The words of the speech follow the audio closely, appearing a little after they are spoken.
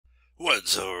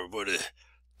What's up, everybody?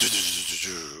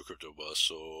 Crypto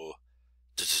Muscle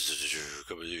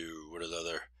coming to you with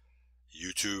another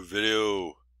YouTube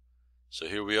video. So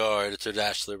here we are,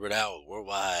 internationally renowned,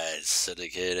 worldwide,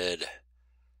 syndicated.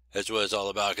 That's what it's all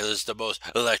about, because it's the most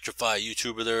electrified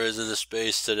YouTuber there is in the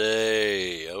space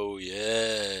today. Oh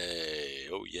yay,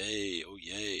 oh yay, oh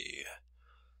yay.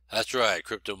 That's right,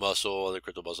 Crypto Muscle on the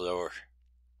Crypto Muscle Network.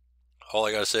 All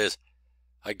I gotta say is,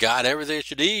 I got everything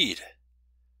that you need.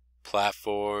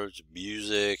 Platforms,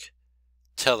 music,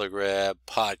 Telegram,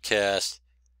 podcast,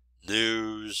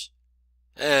 news,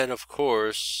 and of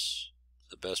course,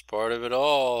 the best part of it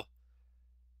all,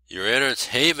 your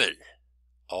entertainment,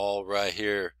 all right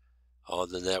here on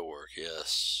the network.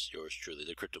 Yes, yours truly,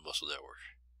 the Crypto Muscle Network.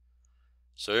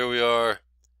 So here we are.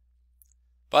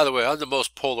 By the way, I'm the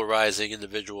most polarizing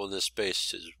individual in this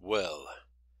space as well,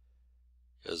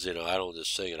 because, you know, I don't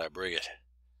just sing it, I bring it.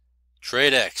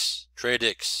 TREDIX.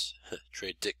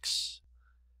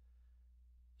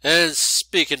 And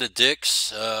speaking of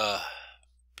dicks,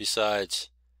 besides,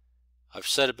 I've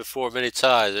said it before many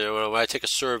times, you know, when I take a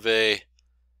survey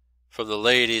from the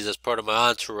ladies as part of my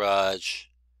entourage,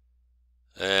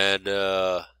 and,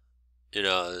 you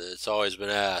know, it's always been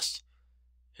asked,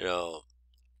 you know,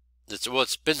 it's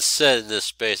what's been said in this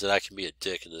space that I can be a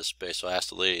dick in this space. So I asked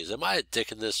the ladies, am I a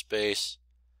dick in this space?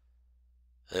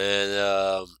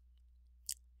 And,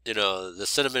 you know, the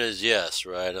sentiment is yes,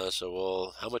 right? So,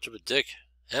 well, how much of a dick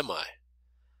am I?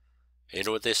 And you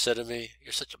know what they said to me?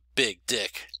 You're such a big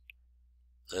dick.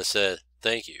 And I said,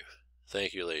 thank you.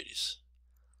 Thank you, ladies.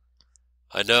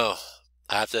 I know.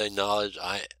 I have to acknowledge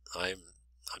I'm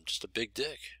just a big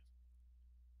dick.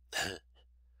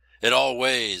 In all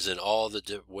ways, in all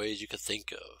the ways you can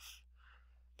think of.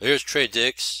 But here's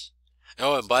TREDIX.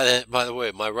 Oh, and by the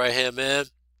way, my right-hand man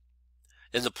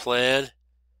in the plan,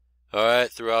 all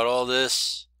right, throughout all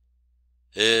this,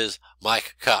 is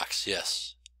Mike Cox.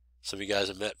 Yes, some of you guys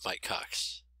have met Mike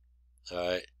Cox. All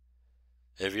right,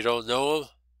 and if you don't know him,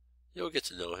 you'll get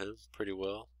to know him pretty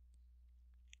well.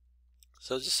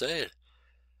 So just saying.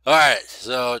 All right,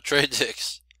 so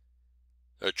TREDIX,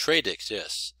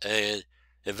 yes, and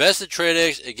invest in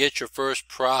TREDIX and get your first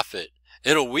profit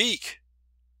in a week.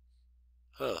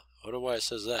 Huh? I wonder why it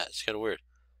says that. It's kind of weird.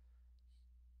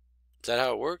 Is that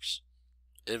how it works?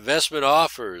 Investment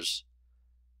offers.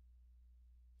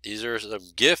 These are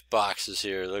some gift boxes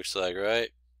here, it looks like,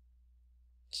 right?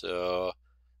 So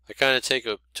I kind of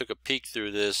took a peek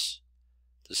through this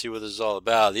to see what this is all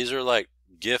about. These are like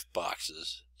gift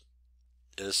boxes,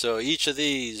 and so each of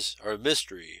these are a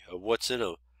mystery of what's in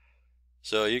them.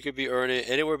 So you could be earning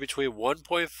anywhere between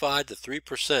 1.5 to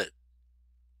 3%.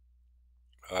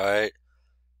 All right,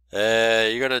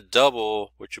 and you're gonna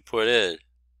double what you put in.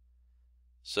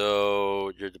 So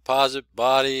your deposit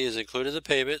body is included in the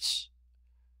payments.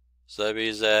 So that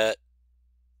means that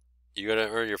you're going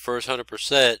to earn your first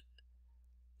 100%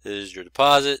 is your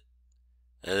deposit.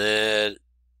 And then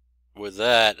with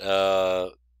that,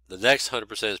 the next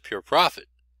 100% is pure profit.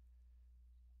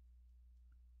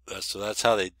 So that's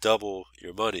how they double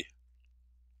your money,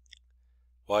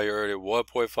 while you're earning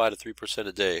 1.5 to 3%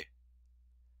 a day.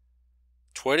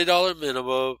 $20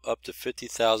 minimum up to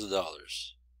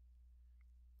 $50,000.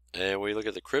 And when you look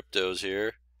at the cryptos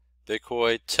here,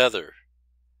 Bitcoin, Tether,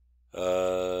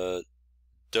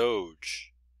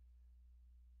 Doge,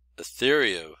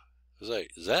 Ethereum. I was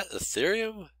like, is that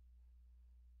Ethereum?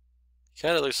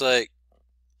 Kind of looks like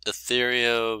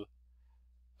Ethereum.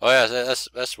 Oh yeah,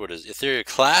 that's what it is. Ethereum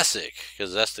Classic,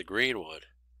 because that's the green one.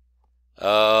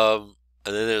 And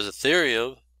then there's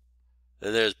Ethereum.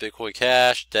 Then there's Bitcoin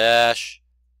Cash, Dash,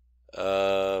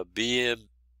 BNB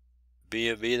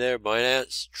there,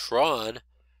 Binance, Tron,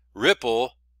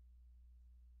 Ripple.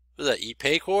 What is that,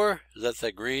 ePaycore? Is that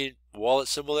that green wallet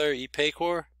symbol there,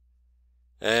 ePaycore?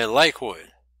 And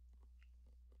Litecoin.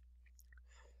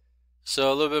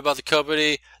 So a little bit about the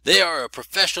company. They are a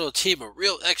professional team of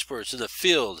real experts in the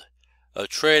field of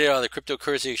trading on the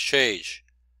cryptocurrency exchange.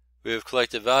 We have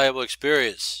collected valuable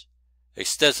experience,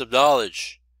 extensive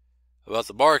knowledge about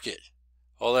the market,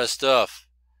 all that stuff.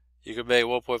 You can make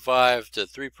 1.5 to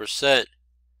 3%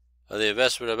 of the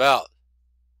investment amount.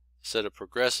 Instead of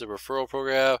progressive referral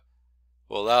program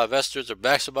will allow investors to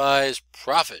maximize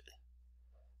profit.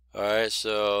 Alright,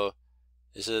 so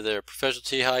this is their professional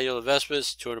T high yield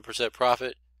investments, 200%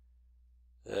 profit.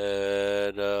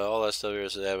 And all that stuff here.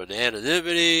 So they have an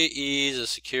anonymity, ease, and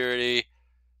security.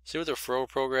 See with the referral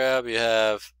program, you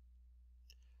have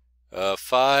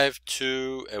 5,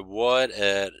 2, and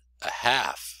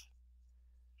 1.5.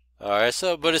 Alright,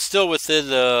 so, but it's still within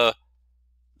the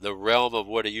realm of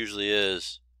what it usually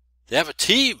is. They have a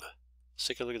team. Let's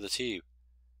take a look at the team.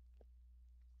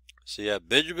 So you have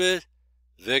Benjamin,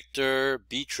 Victor,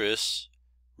 Beatrice,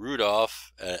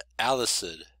 Rudolph, and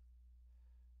Allison.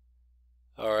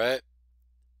 Alright.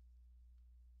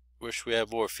 Wish we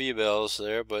had more females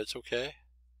there, but it's okay.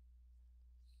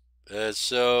 And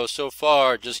so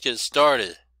far, just getting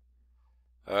started.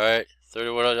 Alright,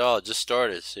 $3,100, just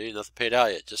started. See, nothing paid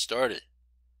out yet, just started.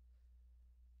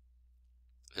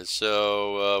 And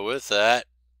so, with that,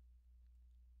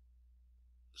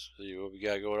 let's see what we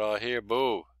got going on here.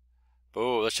 Boom.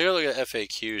 Boom. Let's take a look at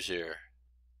FAQs here.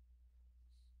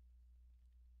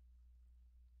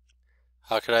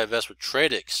 How can I invest with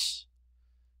TREDIX?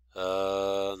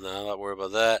 No, I'm not worried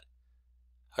about that.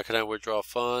 How can I withdraw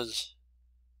funds?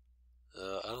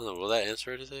 I don't know. Will that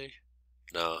answer anything?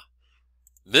 No.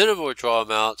 Minimum withdrawal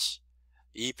amounts.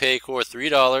 ePayCore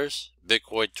 $3.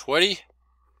 Bitcoin 20.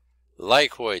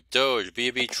 Litecoin, Doge,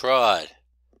 BNB Trod.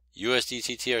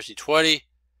 USDT TRC 20.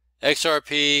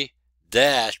 XRP,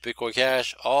 Dash, Bitcoin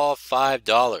Cash, all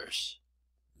 $5.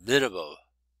 Minimum.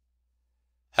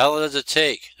 How long does it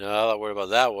take? No, I'm not worried about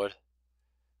that one.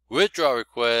 Withdrawal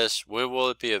request, when will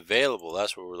it be available?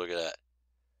 That's what we're looking at.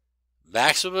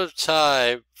 Maximum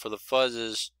time for the funds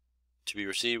is to be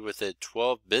received within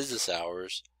 12 business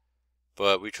hours,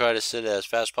 but we try to send it as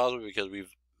fast as possible because we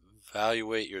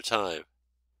evaluate your time.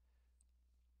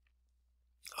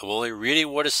 I'm only reading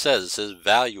what it says. It says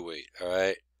evaluate,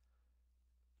 alright?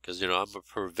 Because, you know, I'm a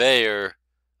purveyor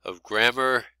of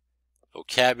grammar,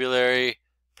 vocabulary,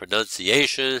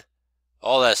 pronunciation,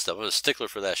 all that stuff. I'm a stickler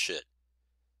for that shit.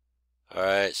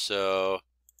 Alright, so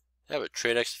they have a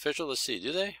TREDIX official. Let's see,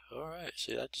 do they? Alright,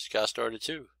 see, that just got started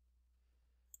too.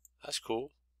 That's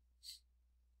cool.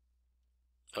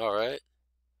 Alright,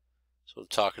 that's what I'm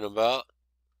talking about.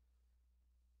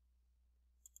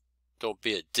 Don't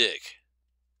be a dick.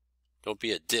 Don't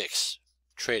be a dicks.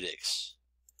 TREDIX.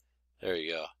 There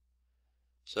you go.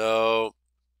 So,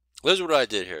 this is what I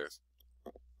did here.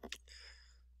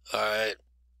 Alright.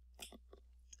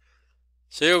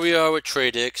 So here we are with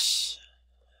TREDIX.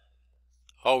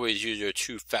 Always use your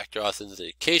two-factor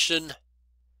authentication.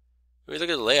 When you look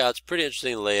at the layout, it's a pretty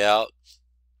interesting layout.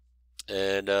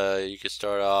 And you can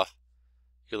start off,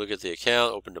 you can look at the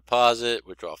account, open deposit,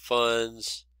 withdraw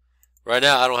funds. Right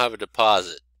now I don't have a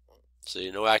deposit. So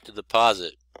no active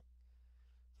deposit.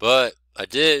 But I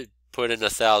did put in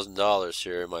 $1,000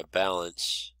 here in my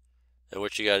balance. And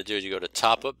what you got to do is you go to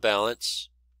top up balance.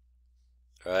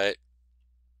 Right?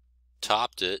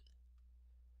 Topped it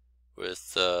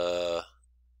with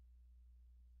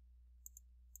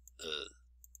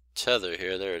Tether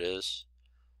here. There it is.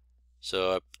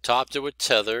 So I topped it with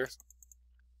Tether.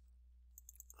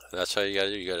 That's how you got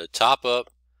to do. You got to top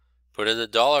up, put in the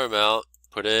dollar amount,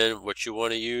 put in what you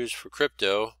want to use for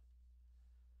crypto,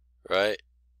 right?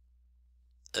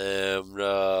 And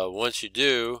once you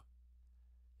do,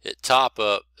 hit top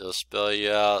up. It'll spell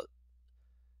you out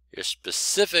your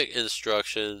specific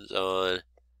instructions on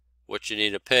what you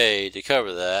need to pay to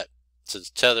cover that. Since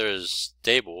Tether is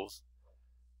stable,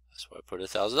 that's why I put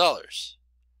 $1,000.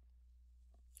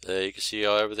 You can see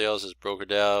how everything else is broken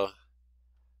down.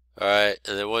 Alright,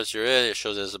 and then once you're in, it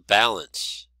shows as a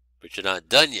balance, but you're not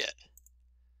done yet.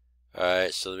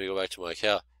 Alright, so let me go back to my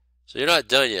account. So you're not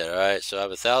done yet, alright? So I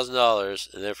have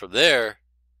 $1,000, and then from there,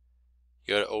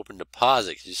 you go to open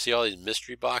deposit. Can you see all these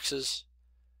mystery boxes?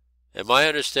 And my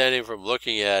understanding from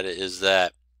looking at it is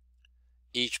that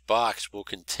each box will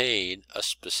contain a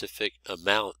specific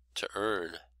amount to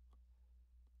earn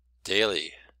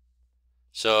daily.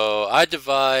 So I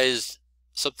devised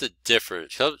something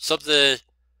different, something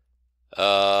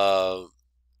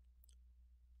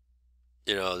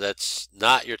you know, that's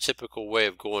not your typical way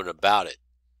of going about it.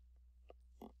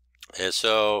 And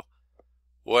so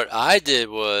what I did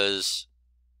was,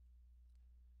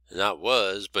 not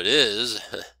was, but is,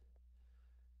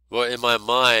 well, in my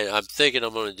mind, I'm thinking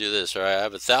I'm going to do this. All right, I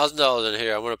have $1,000 in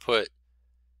here. I'm going to put,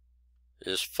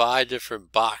 there's 5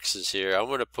 different boxes here. I'm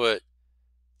going to put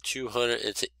 200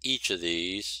 into each of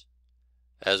these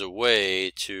as a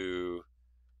way to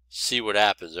see what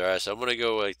happens. All right, so I'm going to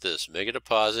go like this. Make a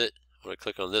deposit. I'm going to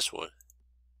click on this one.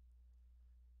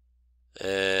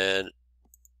 And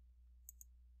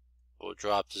we'll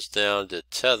drop this down to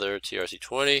Tether,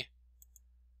 TRC20.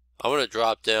 I'm going to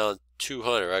drop down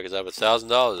 200, right? Because I have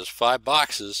 $1,000. There's 5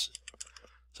 boxes.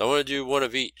 So I'm going to do one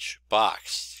of each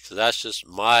box. So that's just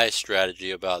my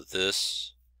strategy about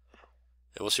this.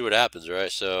 And we'll see what happens,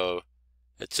 right? So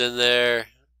it's in there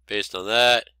based on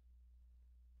that.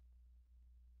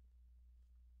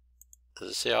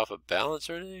 Does it say off a balance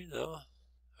or anything? No?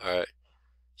 Alright.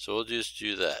 So we'll just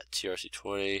do that.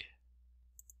 TRC20.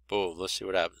 Boom. Let's see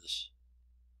what happens.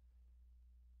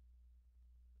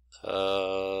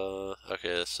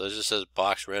 Okay, so it just says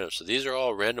box random. So these are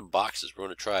all random boxes. We're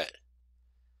going to try it.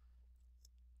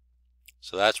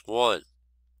 So that's one.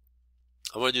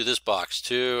 I'm going to do this box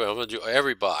too. I'm going to do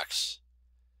every box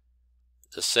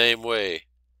the same way.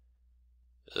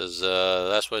 That's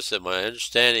what I said. My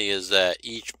understanding is that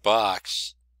each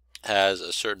box has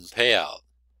a certain payout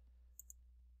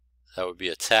that would be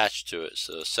attached to it.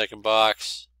 So the second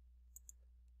box,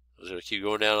 I'm just going to keep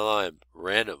going down the line.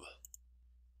 Random.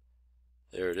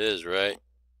 There it is, right?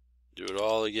 Do it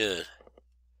all again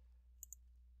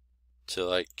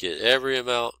till I get every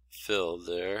amount filled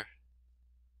there.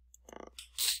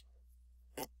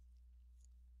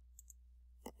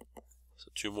 So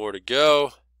 2 more to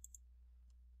go.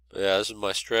 But yeah, this is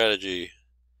my strategy.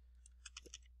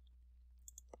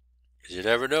 Because you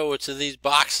never know what's in these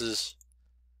boxes.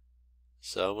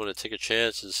 So I'm going to take a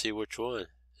chance and see which one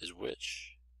is which.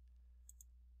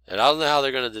 And I don't know how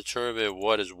they're going to determine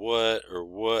what is what or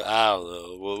what. I don't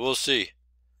know. Well, we'll see.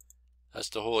 That's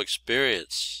the whole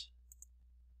experience.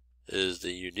 Is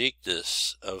the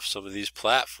uniqueness of some of these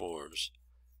platforms.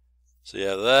 So you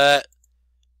have that.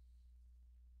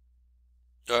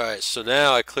 Alright, so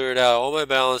now I cleared out all my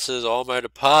balances. All my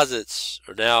deposits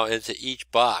are now into each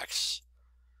box.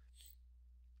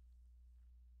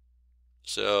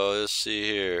 So let's see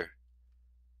here.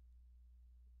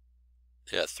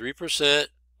 Yeah, 3%.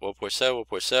 1.7,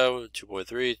 1.7,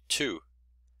 2.3, 2.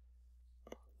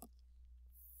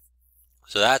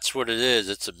 So that's what it is.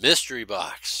 It's a mystery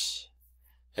box.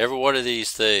 Every one of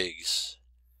these things.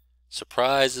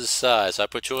 Surprise is size. I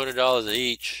put $200 in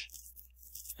each.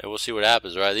 And we'll see what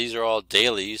happens, right? These are all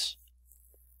dailies.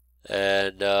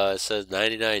 And it says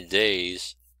 99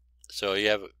 days. So you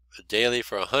have a daily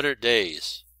for 100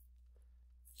 days.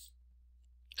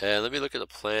 And let me look at the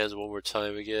plans one more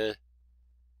time again.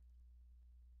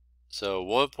 So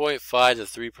 1.5 to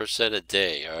 3% a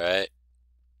day, alright?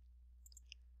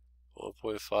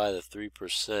 1.5 to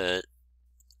 3%.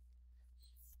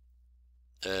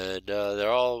 And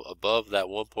they're all above that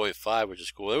 1.5, which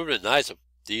is cool. It would have been nice if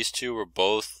these two were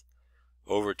both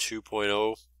over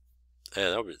 2.0.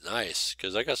 Man, that would be nice,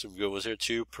 because I got some good ones here.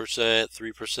 2%,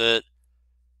 3%.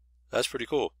 That's pretty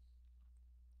cool.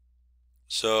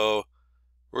 So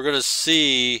we're going to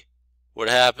see what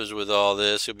happens with all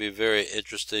this. It'll be very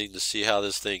interesting to see how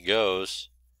this thing goes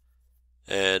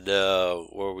and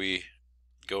where we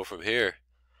go from here.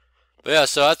 But yeah,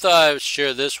 so I thought I would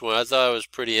share this one. I thought it was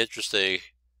pretty interesting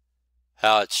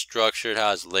how it's structured,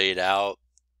 how it's laid out.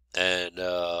 And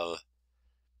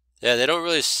yeah, they don't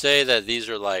really say that these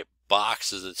are like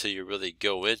boxes until you really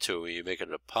go into it when you make a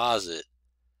deposit,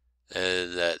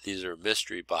 and that these are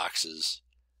mystery boxes,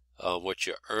 what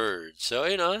you earn. So,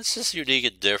 you know, it's just unique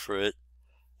and different.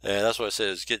 And that's what I said,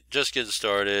 it's just getting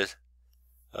started.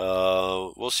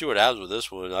 We'll see what happens with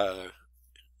this one.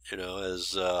 You know,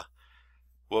 as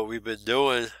what we've been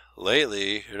doing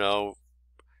lately, you know,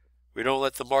 we don't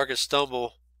let the market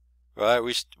stumble, right?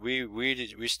 We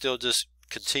still just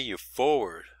continue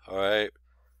forward, all right?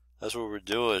 That's what we're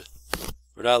doing.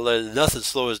 We're not letting nothing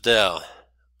slow us down.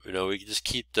 You know, we can just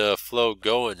keep the flow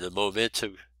going, the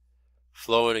momentum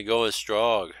flowing and going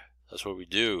strong. That's what we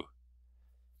do.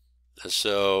 And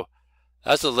so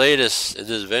that's the latest in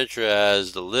this venture,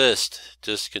 as the list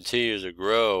just continues to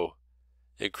grow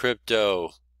in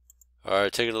crypto.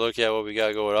 Alright, taking a look at what we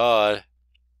got going on.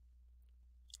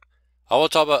 I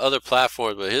won't talk about other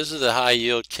platforms, but here's the high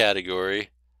yield category.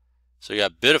 So you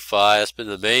got Bitify, that's been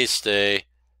the mainstay.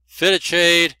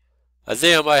 Trade, I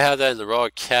think I might have that in the wrong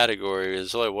category.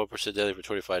 It's only 1% daily for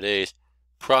 25 days.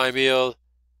 Prime yield,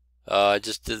 I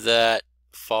just did that.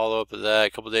 Follow up of that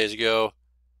a couple days ago.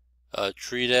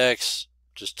 TREDIX,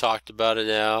 just talked about it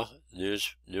now.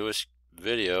 Newest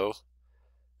video.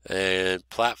 And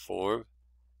platform.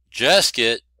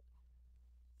 Zeniq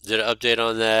did an update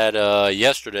on that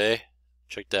yesterday.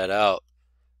 Check that out.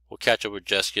 We'll catch up with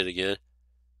Zeniq again.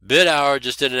 BitHour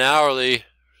just did an hourly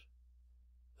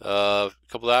a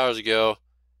couple hours ago.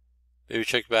 Maybe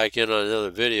check back in on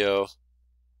another video.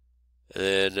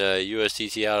 And then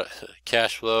USDT out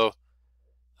cash flow.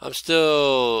 I'm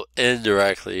still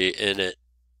indirectly in it.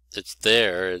 It's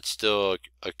there. It's still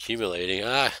accumulating.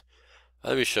 Let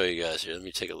me show you guys here. Let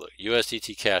me take a look.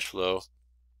 USDT cash flow.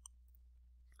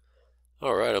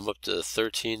 Alright, I'm up to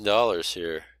 $13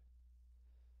 here.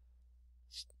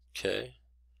 Okay.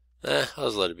 I'll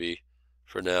just let it be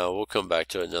for now. We'll come back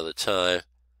to it another time.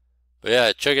 But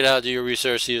yeah, check it out. Do your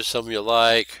research. See if something you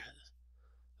like.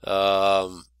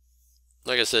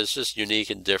 Like I said, it's just unique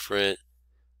and different.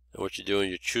 And what you're doing,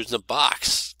 you're choosing a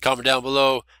box. Comment down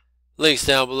below. Links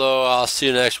down below. I'll see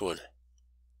you in the next one.